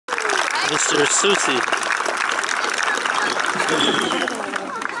Mr. Susi.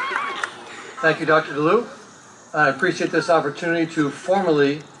 Thank you, Dr. DeLu. I appreciate this opportunity to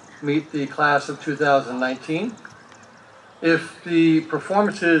formally meet the class of 2019. If the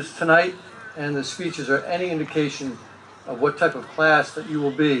performances tonight and the speeches are any indication of what type of class that you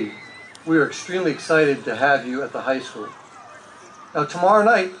will be, we are extremely excited to have you at the high school. Now, tomorrow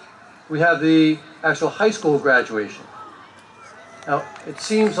night, we have the actual high school graduation. Now, it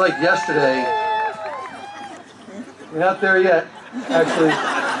seems like yesterday, we're not there yet, actually.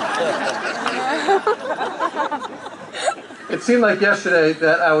 It seemed like yesterday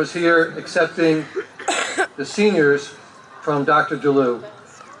that I was here accepting the seniors from Dr. DeLu,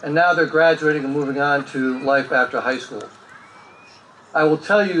 and now they're graduating and moving on to life after high school. I will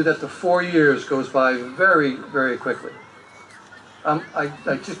tell you that the 4 years goes by very, very quickly. I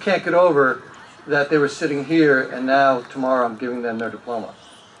just can't get over that they were sitting here and now tomorrow I'm giving them their diploma.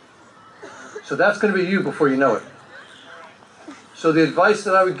 So that's going to be you before you know it. So the advice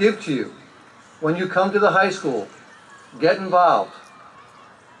that I would give to you, when you come to the high school, get involved.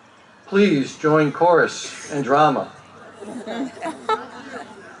 Please join chorus and drama.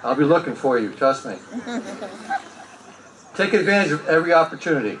 I'll be looking for you, trust me. Take advantage of every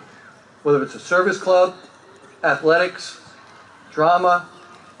opportunity, whether it's a service club, athletics, drama,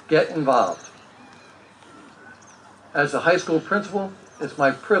 get involved. As a high school principal, it's my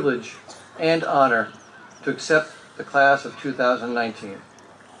privilege and honor to accept the class of 2019.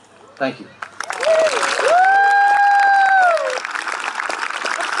 Thank you.